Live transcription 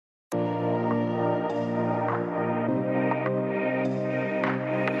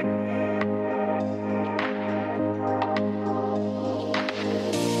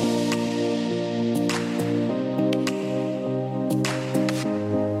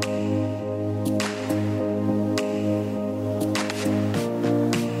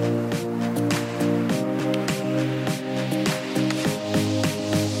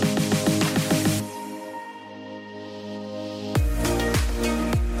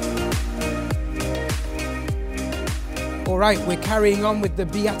All right, we're carrying on with the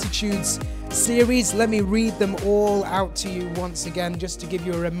Beatitudes series. Let me read them all out to you once again, just to give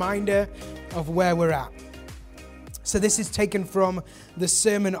you a reminder of where we're at. So this is taken from the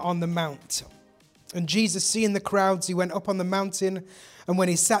Sermon on the Mount. And Jesus, seeing the crowds, he went up on the mountain, and when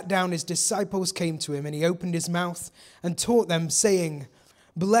he sat down, his disciples came to him, and he opened his mouth and taught them, saying,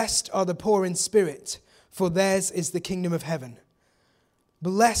 "Blessed are the poor in spirit, for theirs is the kingdom of heaven.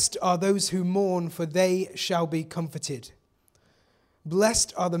 Blessed are those who mourn, for they shall be comforted.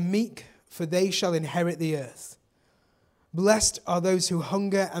 Blessed are the meek, for they shall inherit the earth. Blessed are those who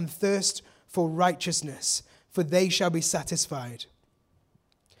hunger and thirst for righteousness, for they shall be satisfied.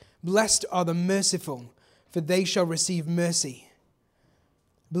 Blessed are the merciful, for they shall receive mercy.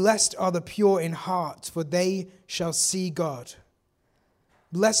 Blessed are the pure in heart, for they shall see God.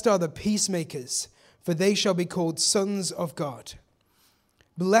 Blessed are the peacemakers, for they shall be called sons of God.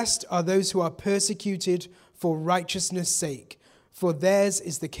 Blessed are those who are persecuted for righteousness' sake, for theirs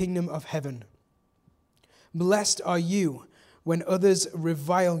is the kingdom of heaven. Blessed are you when others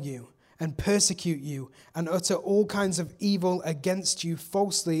revile you and persecute you and utter all kinds of evil against you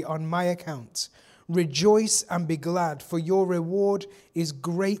falsely on my account. Rejoice and be glad, for your reward is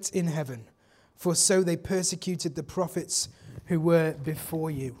great in heaven. For so they persecuted the prophets who were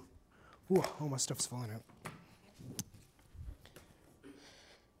before you." Ooh, all my stuff's falling out.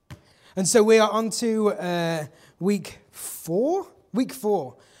 And so we are on to week four. Week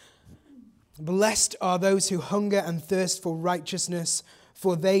 4. Blessed are those who hunger and thirst for righteousness,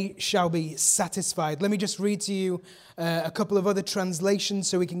 for they shall be satisfied. Let me just read to you a couple of other translations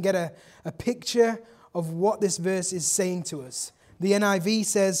so we can get a picture of what this verse is saying to us. The NIV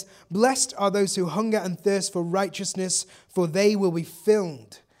says, "Blessed are those who hunger and thirst for righteousness, for they will be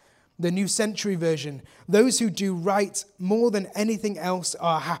filled." The New Century Version, "Those who do right more than anything else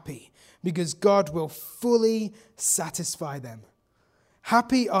are happy, because God will fully satisfy them.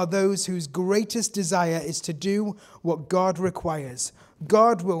 Happy are those whose greatest desire is to do what God requires.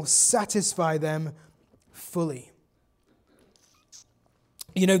 God will satisfy them fully."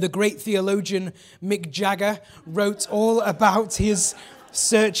 You know, the great theologian Mick Jagger wrote all about his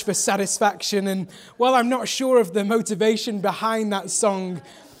search for satisfaction. And while I'm not sure of the motivation behind that song,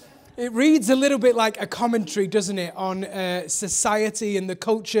 it reads a little bit like a commentary, doesn't it, on society and the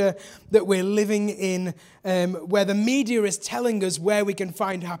culture that we're living in, where the media is telling us where we can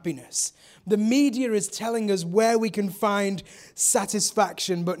find happiness. The media is telling us where we can find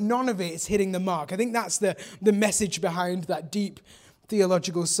satisfaction, but none of it is hitting the mark. I think that's the message behind that deep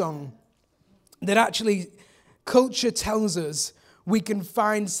theological song. That actually culture tells us we can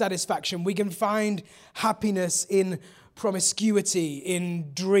find satisfaction, we can find happiness in promiscuity,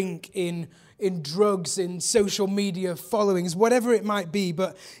 in drink, in drugs, in social media followings, whatever it might be.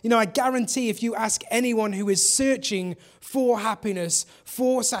 But, you know, I guarantee if you ask anyone who is searching for happiness,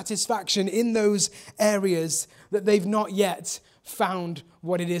 for satisfaction in those areas, that they've not yet found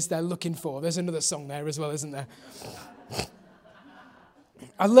what it is they're looking for. There's another song there as well, isn't there?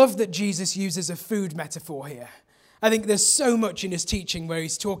 I love that Jesus uses a food metaphor here. I think there's so much in his teaching where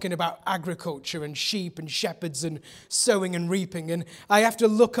he's talking about agriculture and sheep and shepherds and sowing and reaping. And I have to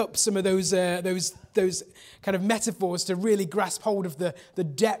look up some of those kind of metaphors to really grasp hold of the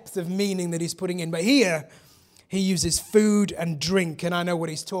depth of meaning that he's putting in. But here, he uses food and drink. And I know what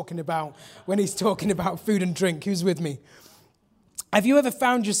he's talking about when he's talking about food and drink. Who's with me? Have you ever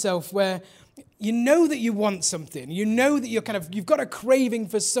found yourself where you know that you want something, you know that you've got a craving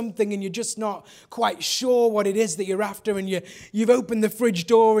for something and you're just not quite sure what it is that you're after, and you've opened the fridge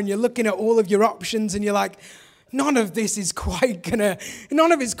door and you're looking at all of your options and you're like, none of it's quite gonna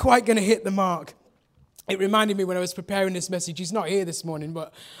hit the mark. It reminded me when I was preparing this message, he's not here this morning,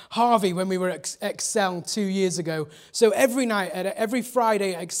 but Harvey, when we were at Excel 2 years ago. So every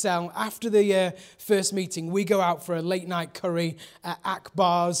Friday at Excel, after the first meeting, we go out for a late night curry at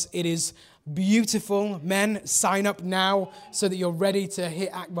Akbar's. It is beautiful. Men, sign up now so that you're ready to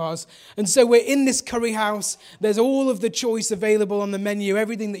hit Akbar's. And so we're in this curry house. There's all of the choice available on the menu,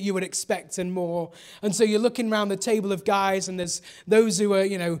 everything that you would expect and more. And so you're looking around the table of guys, and there's those who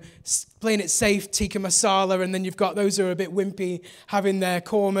are, playing it safe, tikka masala, and then you've got those who are a bit wimpy, having their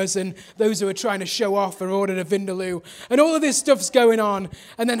kormas, and those who are trying to show off or ordered a vindaloo. And all of this stuff's going on.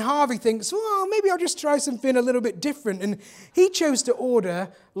 And then Harvey thinks, well, maybe I'll just try something a little bit different. And he chose to order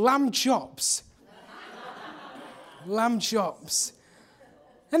lamb chops. Lamb chops.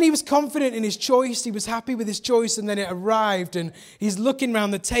 And he was confident in his choice. He was happy with his choice. And then it arrived, and he's looking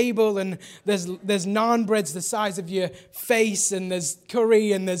around the table, and there's naan breads the size of your face, and there's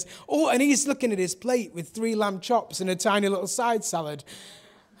curry, and and he's looking at his plate with 3 lamb chops and a tiny little side salad.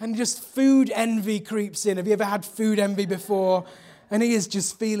 And just food envy creeps in. Have you ever had food envy before? And he is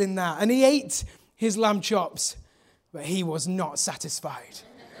just feeling that. And he ate his lamb chops, but he was not satisfied.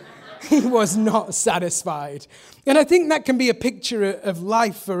 He was not satisfied. And I think that can be a picture of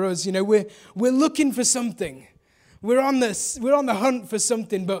life for us. You know, we're looking for something. We're on the hunt for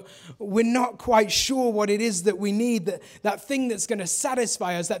something, but we're not quite sure what it is that we need, that thing that's going to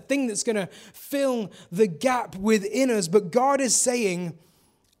satisfy us, that thing that's going to fill the gap within us. But God is saying,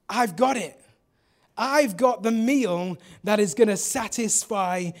 I've got it. I've got the meal that is going to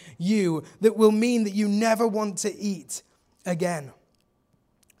satisfy you, that will mean that you never want to eat again.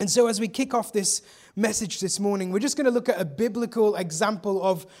 And so as we kick off this message this morning, we're just going to look at a biblical example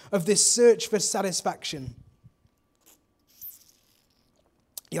of this search for satisfaction.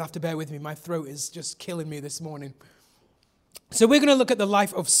 You'll have to bear with me. My throat is just killing me this morning. So we're going to look at the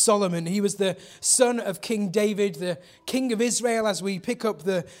life of Solomon. He was the son of King David, the king of Israel. As we pick up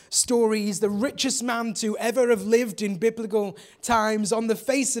the story, he's the richest man to ever have lived in biblical times. On the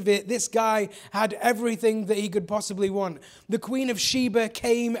face of it, this guy had everything that he could possibly want. The Queen of Sheba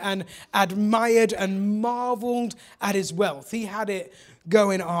came and admired and marveled at his wealth. He had it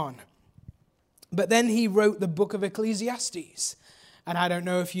going on. But then he wrote the book of Ecclesiastes. And I don't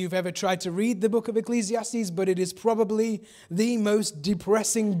know if you've ever tried to read the book of Ecclesiastes, but it is probably the most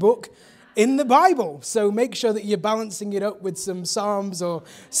depressing book in the Bible. So make sure that you're balancing it up with some Psalms or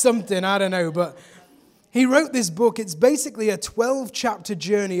something, I don't know. But he wrote this book. It's basically a 12-chapter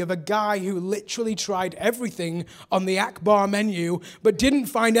journey of a guy who literally tried everything on the Akbar menu, but didn't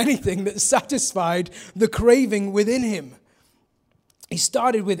find anything that satisfied the craving within him. He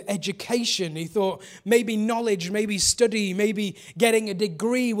started with education. He thought maybe knowledge, maybe study, maybe getting a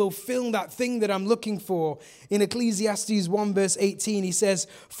degree will fill that thing that I'm looking for. In Ecclesiastes 1 verse 18, he says,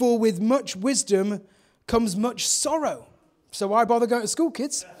 "For with much wisdom comes much sorrow." So why bother going to school,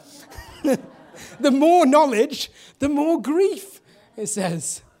 kids? The more knowledge, the more grief, it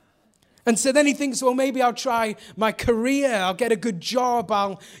says. And so then he thinks, well, maybe I'll try my career. I'll get a good job.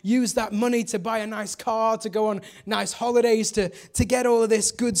 I'll use that money to buy a nice car, to go on nice holidays, to get all of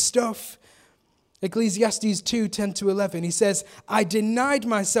this good stuff. Ecclesiastes 2, 10 to 11, he says, "I denied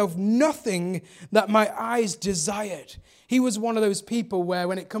myself nothing that my eyes desired." He was one of those people where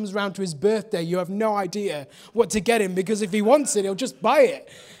when it comes around to his birthday, you have no idea what to get him, because if he wants it, he'll just buy it.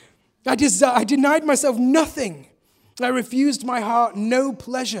 I denied myself nothing. I refused my heart no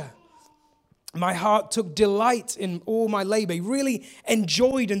pleasure. My heart took delight in all my labor. He really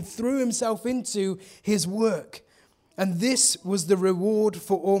enjoyed and threw himself into his work. And this was the reward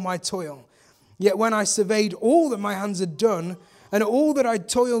for all my toil. Yet when I surveyed all that my hands had done and all that I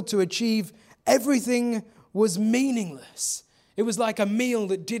toiled to achieve, everything was meaningless. It was like a meal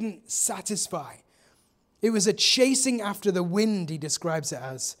that didn't satisfy. It was a chasing after the wind, he describes it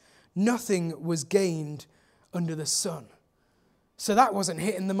as. Nothing was gained under the sun. So that wasn't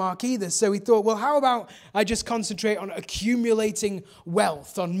hitting the mark either. So he thought, well, how about I just concentrate on accumulating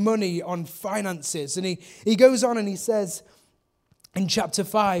wealth, on money, on finances? And he goes on and he says in chapter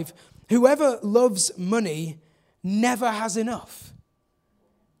 5, "Whoever loves money never has enough."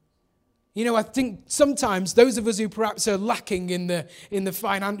 You know, I think sometimes those of us who perhaps are lacking in the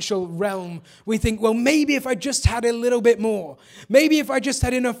financial realm, we think, well, maybe if I just had a little bit more, maybe if I just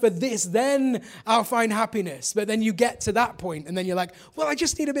had enough of this, then I'll find happiness. But then you get to that point and then you're like, well, I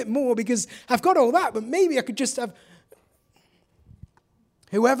just need a bit more because I've got all that, but maybe I could just have.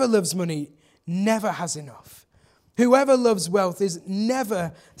 Whoever loves money never has enough. Whoever loves wealth is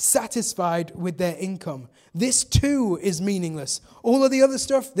never satisfied with their income. This too is meaningless. All of the other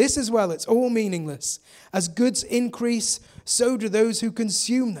stuff, this as well, it's all meaningless. As goods increase, so do those who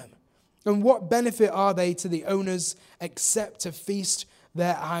consume them. And what benefit are they to the owners except to feast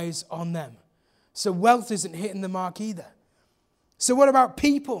their eyes on them? So wealth isn't hitting the mark either. So what about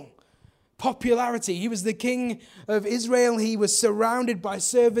people? Popularity. He was the king of Israel. He was surrounded by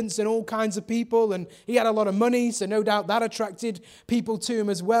servants and all kinds of people, and he had a lot of money, so no doubt that attracted people to him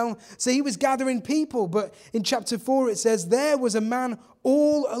as well. So he was gathering people, but in chapter 4 it says, "There was a man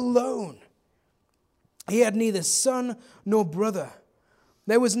all alone. He had neither son nor brother.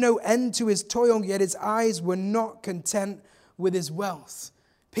 There was no end to his toil, yet his eyes were not content with his wealth."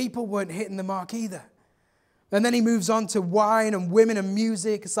 People weren't hitting the mark either. And then he moves on to wine and women and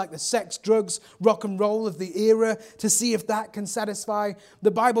music. It's like the sex, drugs, rock and roll of the era, to see if that can satisfy. The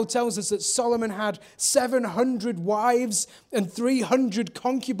Bible tells us that Solomon had 700 wives and 300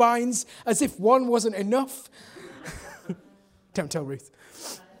 concubines, as if one wasn't enough. Don't tell Ruth.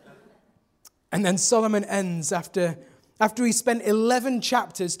 And then Solomon ends after After he spent 11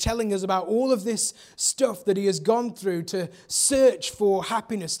 chapters telling us about all of this stuff that he has gone through to search for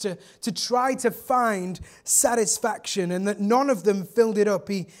happiness, to try to find satisfaction, and that none of them filled it up.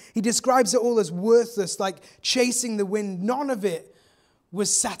 He describes it all as worthless, like chasing the wind. None of it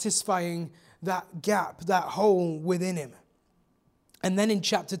was satisfying that gap, that hole within him. And then in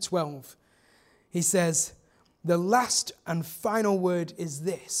chapter 12, he says, the last and final word is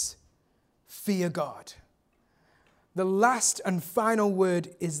this: fear God. The last and final word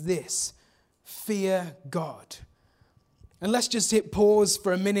is this: fear God. And let's just hit pause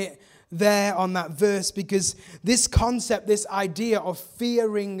for a minute there on that verse, because this concept, this idea of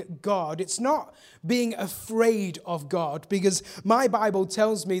fearing God, it's not being afraid of God, because my Bible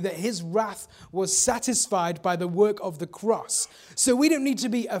tells me that his wrath was satisfied by the work of the cross. So we don't need to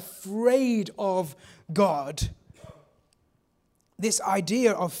be afraid of God. This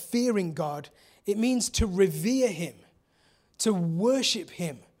idea of fearing God, it means to revere him, to worship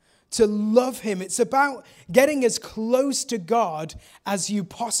him, to love him. It's about getting as close to God as you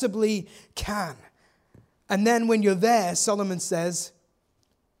possibly can. And then when you're there, Solomon says,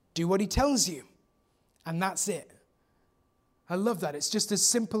 do what he tells you. And that's it. I love that. It's just as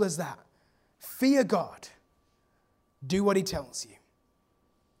simple as that. Fear God. Do what he tells you.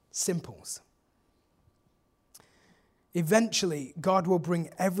 Simples. Eventually, God will bring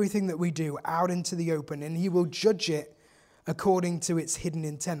everything that we do out into the open, and he will judge it according to its hidden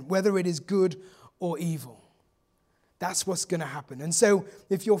intent, whether it is good or evil. That's what's going to happen. And so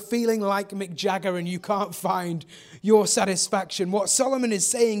if you're feeling like Mick Jagger and you can't find your satisfaction, what Solomon is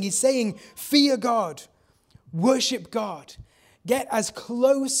saying, he's saying, fear God, worship God, get as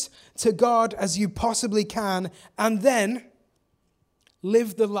close to God as you possibly can, and then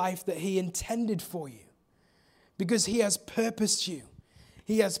live the life that he intended for you, because he has purposed you.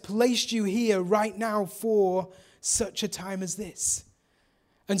 He has placed you here right now for such a time as this.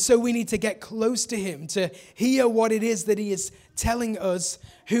 And so we need to get close to him, to hear what it is that he is telling us,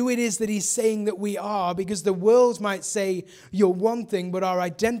 who it is that he's saying that we are, because the world might say you're one thing, but our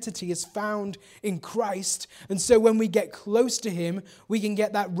identity is found in Christ. And so when we get close to him, we can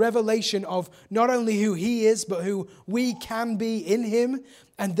get that revelation of not only who he is, but who we can be in him,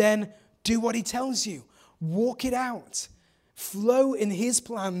 and then do what he tells you. Walk it out. Flow in his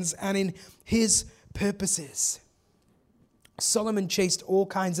plans and in his purposes. Solomon chased all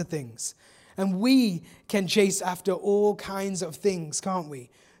kinds of things. And we can chase after all kinds of things, can't we?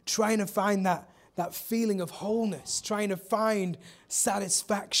 Trying to find that feeling of wholeness, trying to find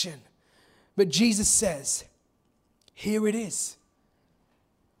satisfaction. But Jesus says, here it is.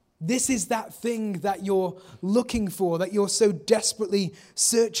 This is that thing that you're looking for, that you're so desperately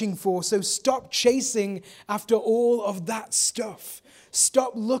searching for. So stop chasing after all of that stuff.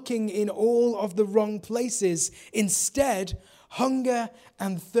 Stop looking in all of the wrong places. Instead, hunger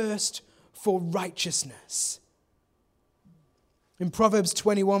and thirst for righteousness. In Proverbs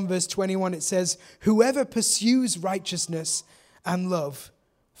 21, verse 21, it says, whoever pursues righteousness and love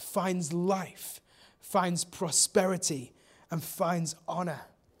finds life, finds prosperity, and finds honor.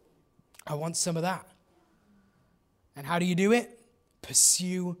 I want some of that. And how do you do it?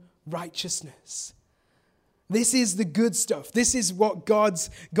 Pursue righteousness. This is the good stuff. This is what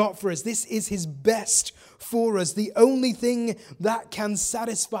God's got for us. This is his best for us. The only thing that can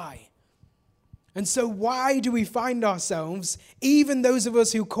satisfy. And so why do we find ourselves, even those of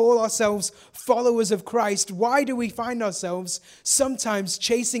us who call ourselves followers of Christ, why do we find ourselves sometimes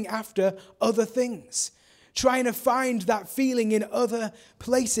chasing after other things? Trying to find that feeling in other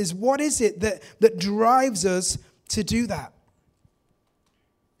places. What is it that drives us to do that?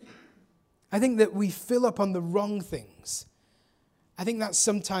 I think that we fill up on the wrong things. I think that's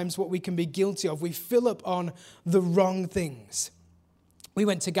sometimes what we can be guilty of. We fill up on the wrong things. We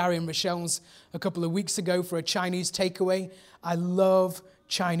went to Gary and Rochelle's a couple of weeks ago for a Chinese takeaway. I love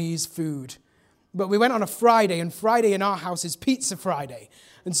Chinese food. But we went on a Friday, and Friday in our house is Pizza Friday.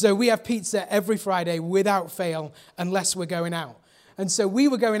 And so we have pizza every Friday without fail, unless we're going out. And so we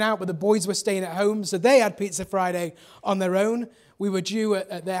were going out, but the boys were staying at home, so they had Pizza Friday on their own. We were due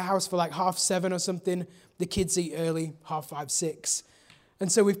at their house for like 7:30 or something. The kids eat early, 5:30, 6:00.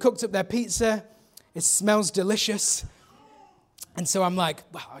 And so we've cooked up their pizza. It smells delicious. And so I'm like,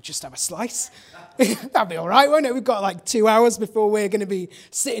 well, I'll just have a slice. That'll be all right, won't it? We've got like 2 hours before we're going to be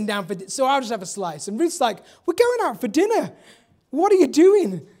sitting down for dinner. So I'll just have a slice. And Ruth's like, we're going out for dinner. What are you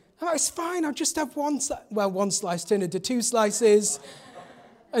doing? I'm like, it's fine. I'll just have one slice. Well, one slice turned into 2 slices.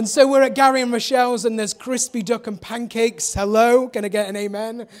 And so we're at Gary and Rochelle's, and there's crispy duck and pancakes. Hello, can I get an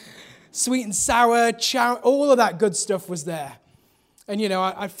amen? Sweet and sour, chow, all of that good stuff was there. And, you know,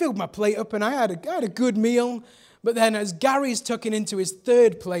 I filled my plate up, and I had a good meal. But then as Gary's tucking into his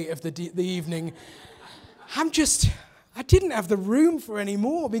third plate of the evening, I didn't have the room for any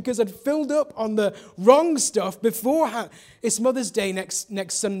more because I'd filled up on the wrong stuff beforehand. It's Mother's Day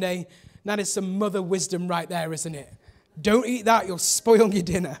next Sunday. That is some mother wisdom right there, isn't it? Don't eat that, you'll spoil your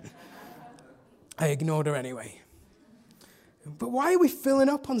dinner. I ignored her anyway. But why are we filling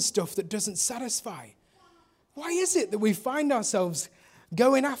up on stuff that doesn't satisfy? Why is it that we find ourselves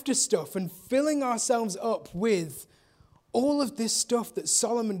going after stuff and filling ourselves up with all of this stuff that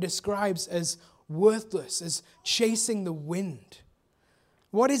Solomon describes as worthless, as chasing the wind?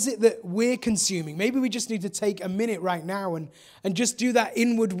 What is it that we're consuming? Maybe we just need to take a minute right now and just do that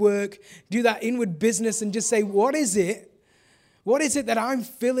inward work, do that inward business and just say, what is it? What is it that I'm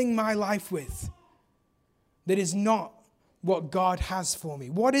filling my life with that is not what God has for me?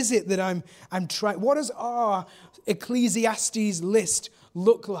 What is it that I'm trying? What does our Ecclesiastes list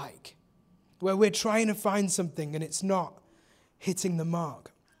look like where we're trying to find something and it's not hitting the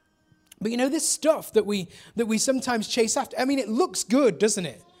mark? But this stuff that we sometimes chase after, it looks good, doesn't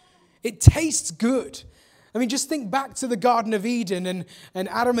it? It tastes good. Just think back to the Garden of Eden and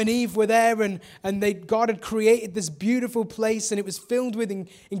Adam and Eve were there and God had created this beautiful place and it was filled with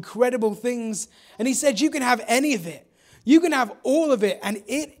incredible things. And he said, you can have any of it. You can have all of it and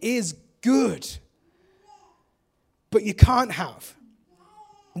it is good. But you can't have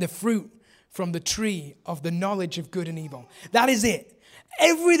the fruit from the tree of the knowledge of good and evil. That is it.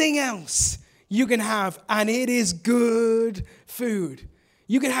 Everything else you can have, and it is good food.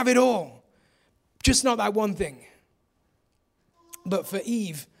 You can have it all, just not that one thing. But for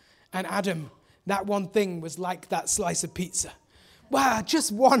Eve and Adam, that one thing was like that slice of pizza. Wow,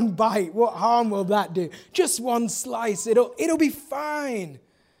 just one bite, what harm will that do? Just one slice, it'll be fine.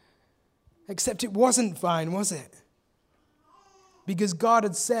 Except it wasn't fine, was it? Because God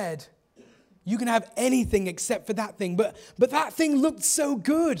had said, you can have anything except for that thing. But that thing looked so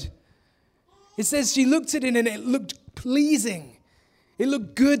good. It says she looked at it and it looked pleasing. It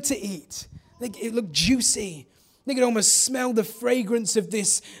looked good to eat. It looked juicy. They could almost smell the fragrance of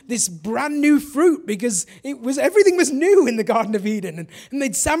this brand new fruit because everything was new in the Garden of Eden. And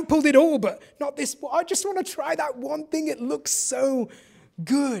they'd sampled it all, but not this. I just want to try that one thing. It looks so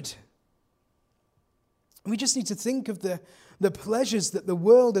good. We just need to think of the pleasures that the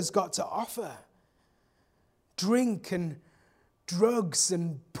world has got to offer. Drink and drugs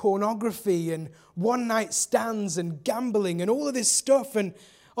and pornography and one-night stands and gambling and all of this stuff. And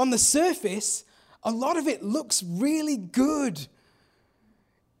on the surface, a lot of it looks really good.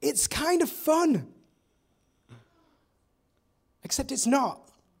 It's kind of fun. Except it's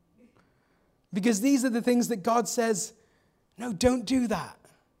not. Because these are the things that God says, no, don't do that.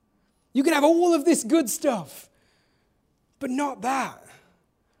 You can have all of this good stuff, but not that.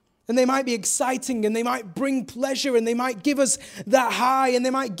 And they might be exciting and they might bring pleasure and they might give us that high and they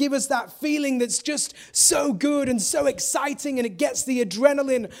might give us that feeling that's just so good and so exciting and it gets the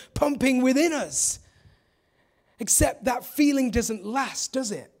adrenaline pumping within us. Except that feeling doesn't last,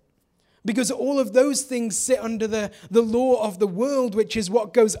 does it? Because all of those things sit under the law of the world, which is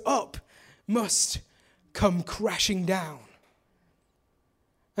what goes up must come crashing down.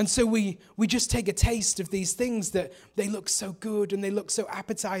 And so we just take a taste of these things that they look so good and they look so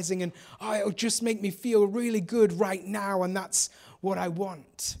appetizing and it'll just make me feel really good right now and that's what I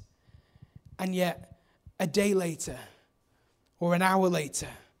want. And yet a day later or an hour later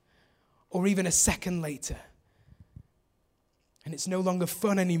or even a second later and it's no longer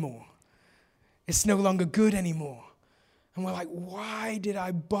fun anymore. It's no longer good anymore. And we're like, why did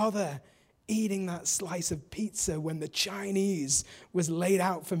I bother eating that slice of pizza when the Chinese was laid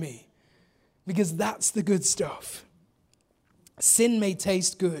out for me? Because that's the good stuff. Sin may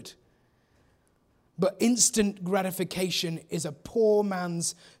taste good, but instant gratification is a poor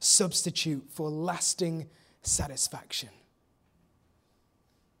man's substitute for lasting satisfaction.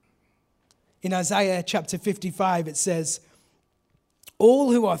 In Isaiah chapter 55, it says,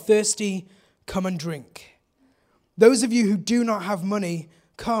 all who are thirsty, come and drink. Those of you who do not have money,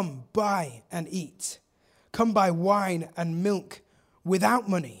 come, buy and eat. Come buy wine and milk without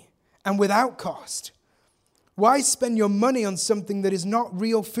money and without cost. Why spend your money on something that is not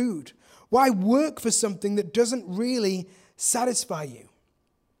real food? Why work for something that doesn't really satisfy you?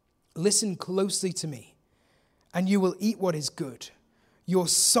 Listen closely to me, and you will eat what is good. Your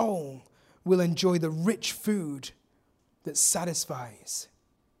soul will enjoy the rich food that satisfies.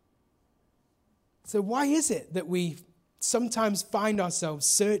 So why is it that we sometimes find ourselves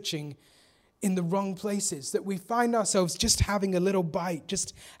searching in the wrong places, that we find ourselves just having a little bite,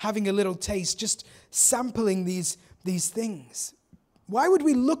 just having a little taste, just sampling these things? Why would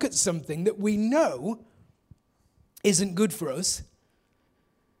we look at something that we know isn't good for us,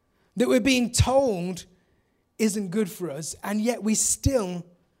 that we're being told isn't good for us, and yet we still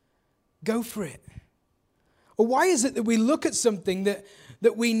go for it? Or why is it that we look at something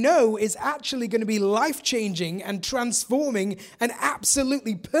that we know is actually going to be life-changing and transforming and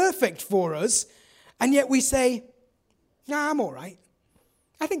absolutely perfect for us, and yet we say, nah, I'm all right.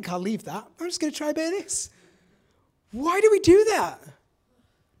 I think I'll leave that. I'm just going to try a bit of this. Why do we do that?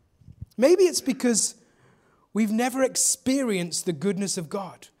 Maybe it's because we've never experienced the goodness of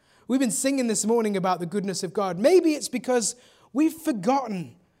God. We've been singing this morning about the goodness of God. Maybe it's because we've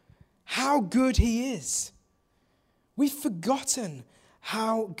forgotten how good he is. We've forgotten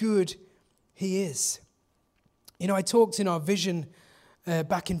how good he is. You know, I talked in our vision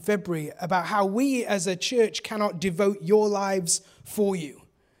back in February about how we as a church cannot devote your lives for you.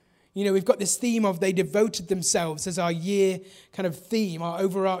 You know, we've got this theme of they devoted themselves as our year kind of theme, our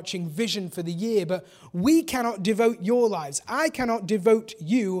overarching vision for the year. But we cannot devote your lives. I cannot devote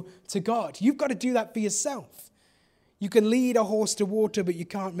you to God. You've got to do that for yourself. You can lead a horse to water, but you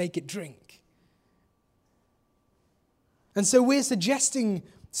can't make it drink. And so we're suggesting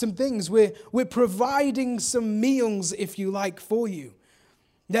some things. We're providing some meals, if you like, for you.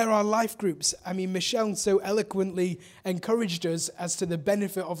 There are life groups. I mean, Michelle so eloquently encouraged us as to the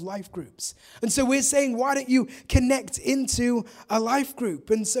benefit of life groups. And so we're saying, why don't you connect into a life group?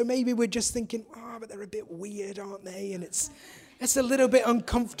 And so maybe we're just thinking, but they're a bit weird, aren't they? And it's a little bit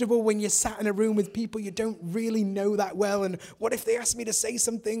uncomfortable when you're sat in a room with people you don't really know that well. And what if they ask me to say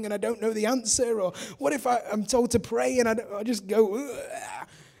something and I don't know the answer? Or what if I'm told to pray and I just go, ugh.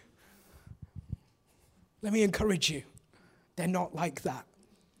 Let me encourage you. They're not like that.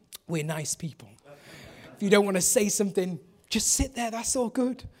 We're nice people. If you don't want to say something, just sit there. That's all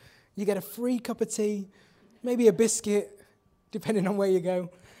good. You get a free cup of tea, maybe a biscuit, depending on where you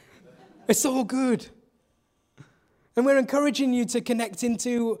go. It's all good. And we're encouraging you to connect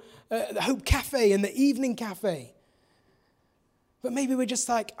into the Hope Cafe and the Evening Cafe. But maybe we're just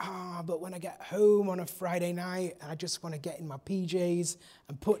like, but when I get home on a Friday night, I just want to get in my PJs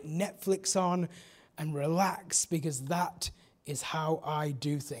and put Netflix on and relax because that is how I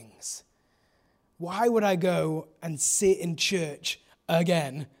do things. Why would I go and sit in church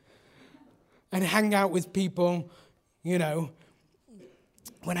again and hang out with people, you know,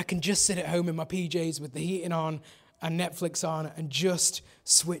 when I can just sit at home in my PJs with the heating on and Netflix on and just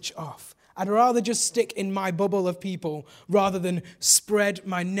switch off? I'd rather just stick in my bubble of people rather than spread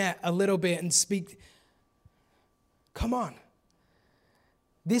my net a little bit and speak. Come on.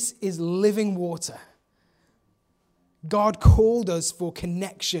 This is living water. God called us for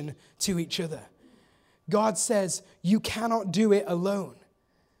connection to each other. God says you cannot do it alone.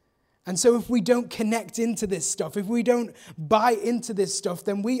 And so if we don't connect into this stuff, if we don't buy into this stuff,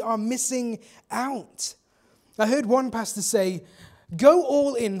 then we are missing out. I heard one pastor say, go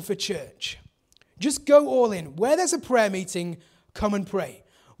all in for church. Just go all in. Where there's a prayer meeting, come and pray.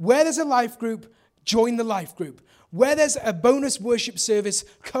 Where there's a life group, join the life group. Where there's a bonus worship service,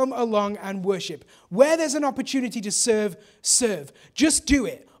 come along and worship. Where there's an opportunity to serve, serve. Just do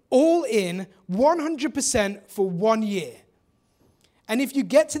it. All in, 100% for 1 year. And if you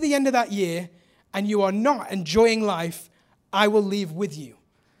get to the end of that year and you are not enjoying life, I will leave with you.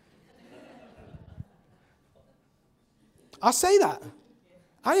 I'll say that.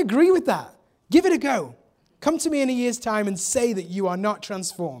 I agree with that. Give it a go. Come to me in a year's time and say that you are not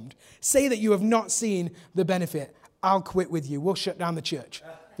transformed. Say that you have not seen the benefit. I'll quit with you. We'll shut down the church.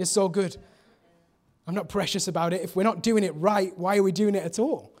 It's all good. I'm not precious about it. If we're not doing it right, why are we doing it at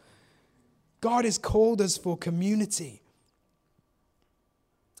all? God has called us for community.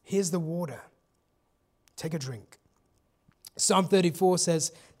 Here's the water. Take a drink. Psalm 34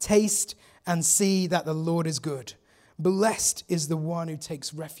 says, taste and see that the Lord is good. Blessed is the one who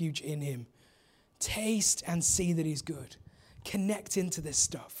takes refuge in him. Taste and see that he's good. Connect into this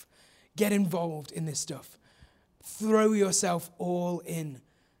stuff. Get involved in this stuff. Throw yourself all in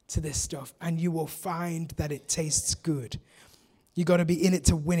to this stuff and you will find that it tastes good. You got to be in it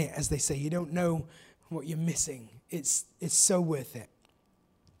to win it, as they say. You don't know what you're missing. It's so worth it.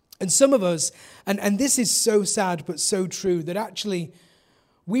 And some of us, and this is so sad but so true, that actually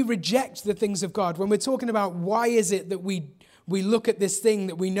we reject the things of God. When we're talking about why is it that we look at this thing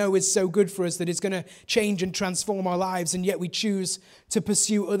that we know is so good for us, that it's going to change and transform our lives, and yet we choose to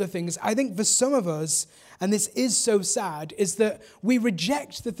pursue other things. I think for some of us, and this is so sad, is that we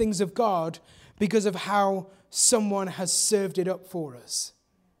reject the things of God because of how someone has served it up for us.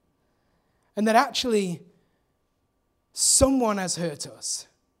 And that actually someone has hurt us.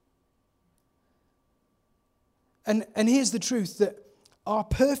 And here's the truth, that our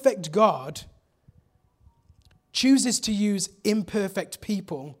perfect God chooses to use imperfect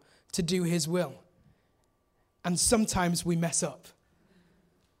people to do his will. And sometimes we mess up.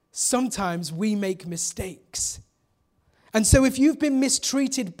 Sometimes we make mistakes. And so if you've been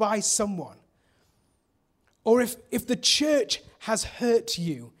mistreated by someone, or if the church has hurt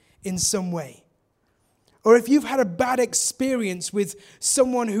you in some way, or if you've had a bad experience with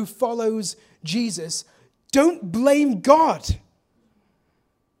someone who follows Jesus, don't blame God.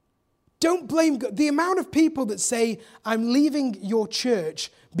 Don't blame God. The amount of people that say, I'm leaving your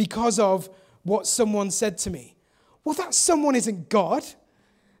church because of what someone said to me. Well, that someone isn't God.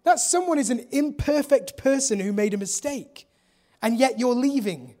 That someone is an imperfect person who made a mistake. And yet you're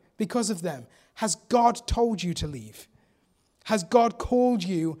leaving because of them. Has God told you to leave? Has God called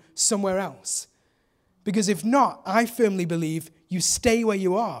you somewhere else? Because if not, I firmly believe you stay where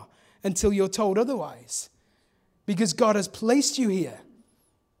you are until you're told otherwise. Because God has placed you here.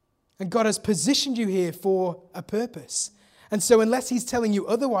 And God has positioned you here for a purpose. And so unless he's telling you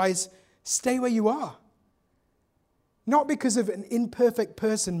otherwise, stay where you are. Not because of an imperfect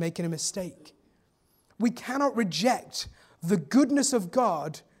person making a mistake. We cannot reject the goodness of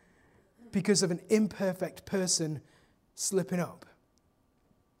God because of an imperfect person slipping up.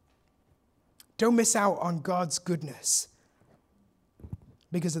 Don't miss out on God's goodness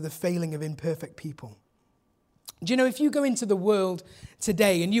because of the failing of imperfect people. Do you know, if you go into the world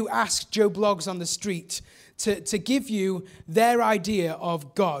today and you ask Joe Bloggs on the street to give you their idea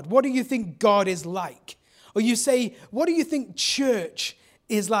of God, what do you think God is like? Or you say, what do you think church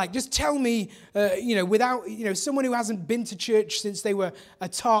is like? Just tell me, without, someone who hasn't been to church since they were a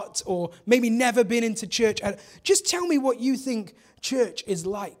tot or maybe never been into church. Just tell me what you think church is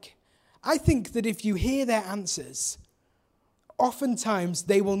like. I think that if you hear their answers, oftentimes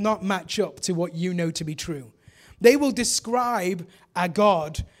they will not match up to what you know to be true. They will describe a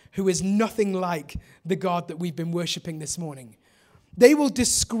God who is nothing like the God that we've been worshiping this morning. They will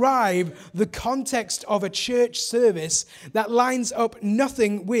describe the context of a church service that lines up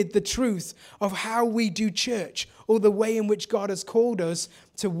nothing with the truth of how we do church or the way in which God has called us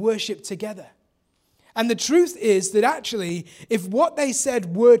to worship together. And the truth is that actually, if what they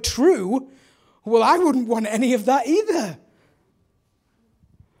said were true, well, I wouldn't want any of that either.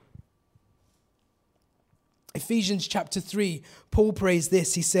 Ephesians chapter 3, Paul prays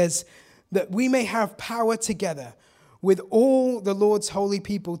this. He says that we may have power together with all the Lord's holy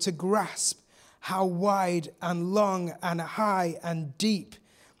people to grasp how wide and long and high and deep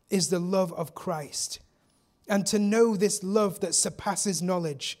is the love of Christ, and to know this love that surpasses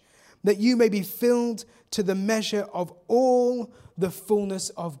knowledge, that you may be filled to the measure of all the fullness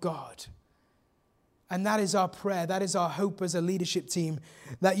of God. And that is our prayer. That is our hope as a leadership team,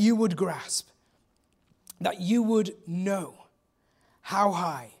 that you would grasp, that you would know how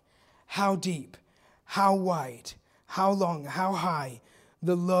high, how deep, how wide, how long, how high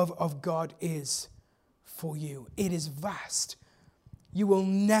the love of God is for you. It is vast. You will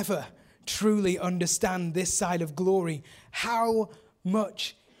never truly understand this side of glory, how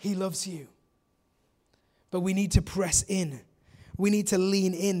much he loves you. But we need to press in. We need to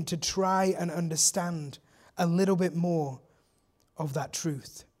lean in to try and understand a little bit more of that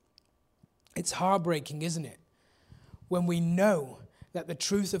truth. It's heartbreaking, isn't it? When we know that the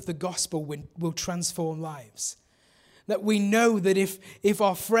truth of the gospel will transform lives. That we know that if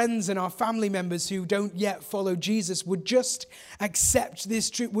our friends and our family members who don't yet follow Jesus would just accept this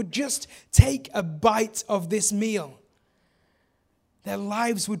truth, would just take a bite of this meal, their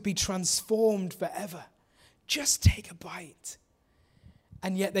lives would be transformed forever. Just take a bite.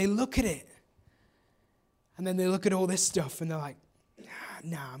 And yet they look at it. And then they look at all this stuff and they're like,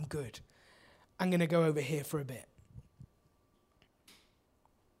 nah, I'm good. I'm going to go over here for a bit.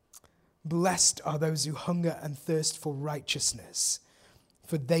 Blessed are those who hunger and thirst for righteousness,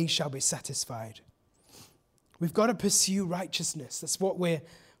 for they shall be satisfied. We've got to pursue righteousness. That's what we're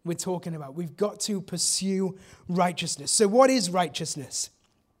talking about. We've got to pursue righteousness. So what is righteousness?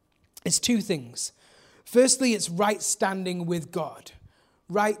 It's two things. Firstly, it's right standing with God.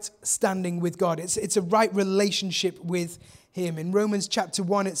 Right standing with God. It's a right relationship with him. In Romans chapter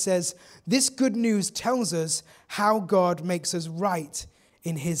 1, it says, this good news tells us how God makes us right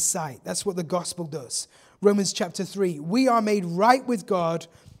in his sight. That's what the gospel does. Romans chapter 3, we are made right with God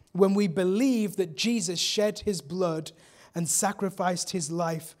when we believe that Jesus shed his blood and sacrificed his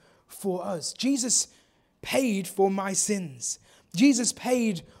life for us. Jesus paid for my sins. Jesus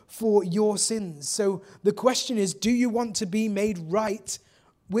paid for your sins. So the question is, do you want to be made right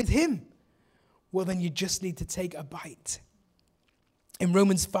with him? Well, then you just need to take a bite. In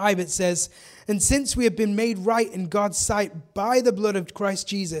Romans 5, it says, and since we have been made right in God's sight by the blood of Christ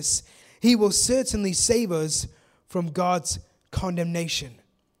Jesus, he will certainly save us from God's condemnation.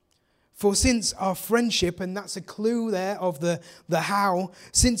 For since our friendship, and that's a clue there of the how,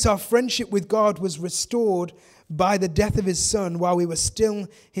 since our friendship with God was restored by the death of his Son while we were still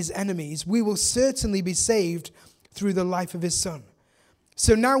his enemies, we will certainly be saved through the life of his Son.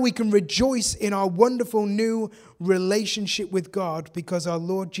 So now we can rejoice in our wonderful new relationship with God because our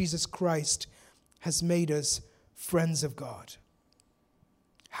Lord Jesus Christ has made us friends of God.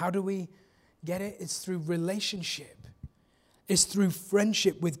 How do we get it? It's through relationship. It's through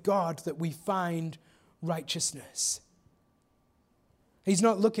friendship with God that we find righteousness. He's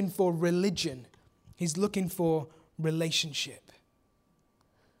not looking for religion. He's looking for relationship.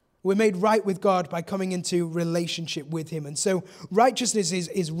 We're made right with God by coming into relationship with him. And so righteousness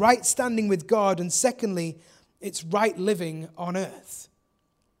is right standing with God. And secondly, it's right living on earth.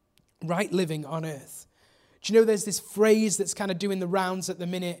 Right living on earth. Do you know there's this phrase that's kind of doing the rounds at the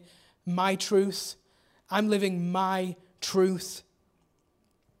minute? My truth. I'm living my truth.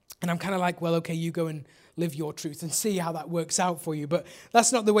 And I'm kind of like, well, okay, you go and live your truth and see how that works out for you. But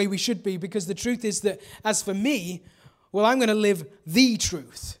that's not the way we should be, because the truth is that as for me, well, I'm going to live the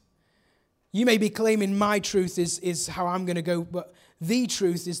truth. You may be claiming my truth is how I'm going to go, but the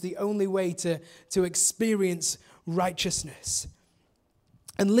truth is the only way to experience righteousness.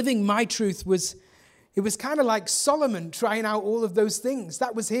 And living my truth was kind of like Solomon trying out all of those things.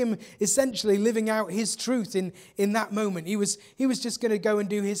 That was him essentially living out his truth in that moment. He was just going to go and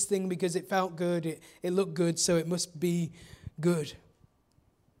do his thing because it felt good, it looked good, so it must be good.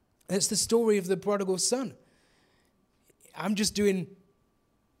 It's the story of the prodigal son. I'm just doing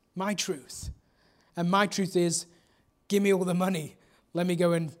my truth. And my truth is, give me all the money. Let me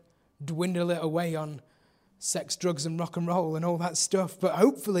go and dwindle it away on sex, drugs, and rock and roll and all that stuff. But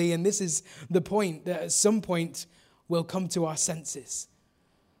hopefully, and this is the point, that at some point we'll come to our senses.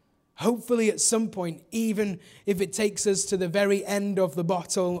 Hopefully at some point, even if it takes us to the very end of the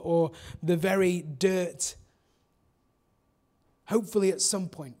bottle or the very dirt, hopefully at some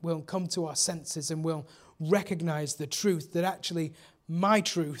point we'll come to our senses and we'll recognize the truth that actually my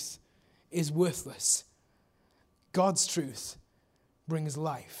truth is worthless. God's truth brings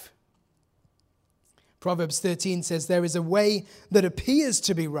life. Proverbs 13 says, there is a way that appears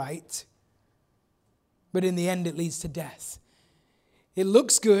to be right, but in the end it leads to death. It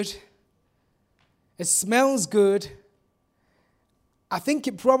looks good. It smells good. I think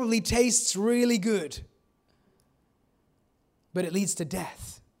it probably tastes really good, but it leads to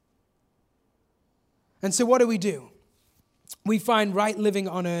death. And so what do? We find right living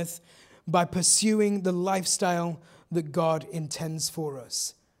on earth by pursuing the lifestyle that God intends for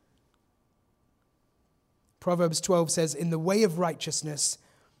us. Proverbs 12 says, in the way of righteousness,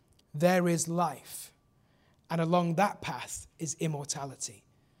 there is life, and along that path is immortality.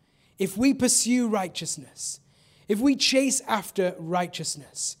 If we pursue righteousness, if we chase after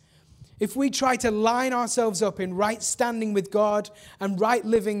righteousness, if we try to line ourselves up in right standing with God and right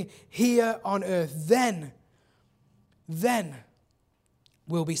living here on earth, then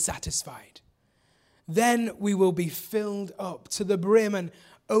we'll be satisfied. Then we will be filled up to the brim and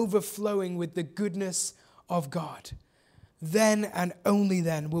overflowing with the goodness of God. Then and only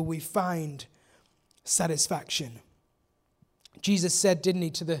then will we find satisfaction. Jesus said, didn't he,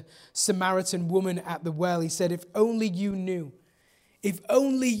 to the Samaritan woman at the well, he said, if only you knew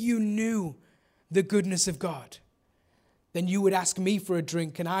the goodness of God, then you would ask me for a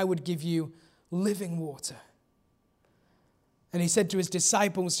drink and I would give you living water. And he said to his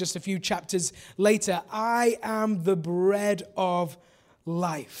disciples just a few chapters later, I am the bread of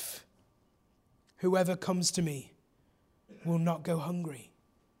life. Whoever comes to me will not go hungry.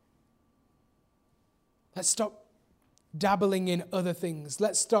 Let's stop dabbling in other things.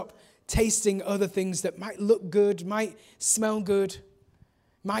 Let's stop tasting other things that might look good, might smell good,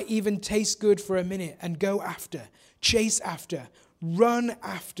 might even taste good for a minute, and go after, chase after, run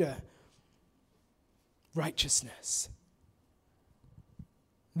after righteousness.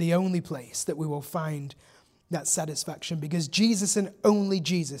 The only place that we will find that satisfaction, because Jesus and only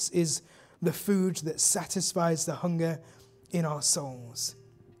Jesus is the food that satisfies the hunger in our souls.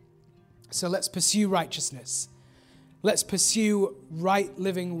 So let's pursue righteousness. Let's pursue right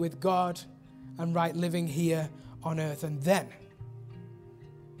living with God and right living here on earth. And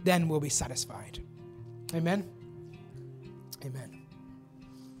then we'll be satisfied. Amen? Amen.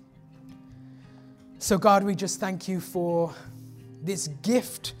 So God, we just thank you for this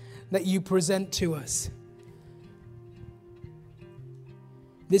gift that you present to us.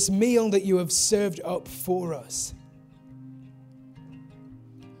 This meal that you have served up for us.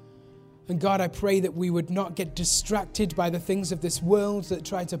 And God, I pray that we would not get distracted by the things of this world that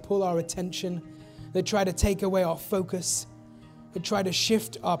try to pull our attention, that try to take away our focus, that try to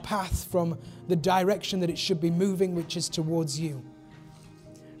shift our path from the direction that it should be moving, which is towards you.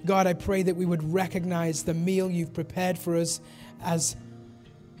 God, I pray that we would recognize the meal you've prepared for us as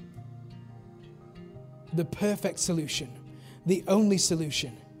the perfect solution, the only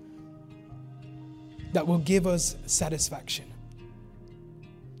solution that will give us satisfaction.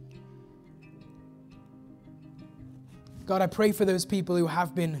 God, I pray for those people who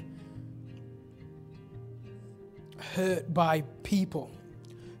have been hurt by people,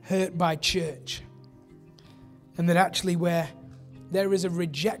 hurt by church, and that actually where there is a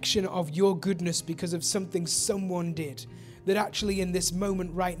rejection of your goodness because of something someone did, that actually in this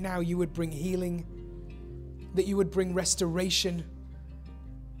moment right now you would bring healing, that you would bring restoration,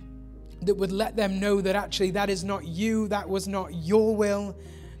 that would let them know that actually that is not you, that was not your will,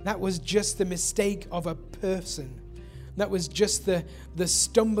 that was just the mistake of a person, that was just the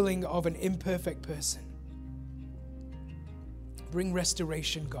stumbling of an imperfect person. Bring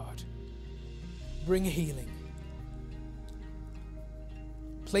restoration, God. Bring healing.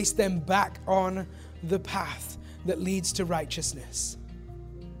 Place them back on the path that leads to righteousness.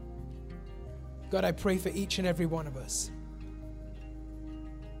 God, I pray for each and every one of us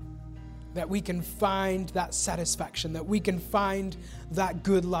that we can find that satisfaction, that we can find that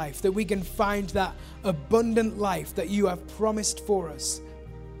good life, that we can find that abundant life that you have promised for us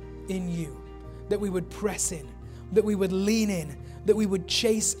in you, that we would press in, that we would lean in, that we would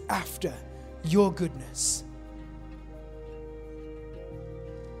chase after your goodness.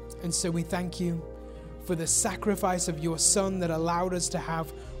 And so we thank you for the sacrifice of your Son that allowed us to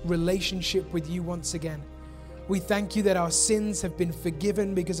have relationship with you once again. We thank you that our sins have been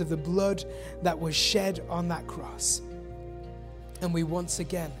forgiven because of the blood that was shed on that cross. And we once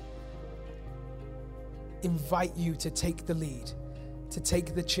again invite you to take the lead, to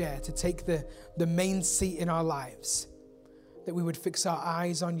take the chair, to take the main seat in our lives, that we would fix our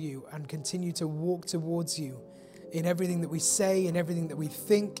eyes on you and continue to walk towards you in everything that we say, in everything that we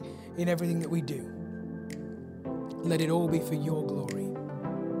think, in everything that we do. Let it all be for your glory.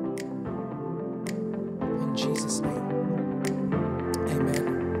 In Jesus' name, amen.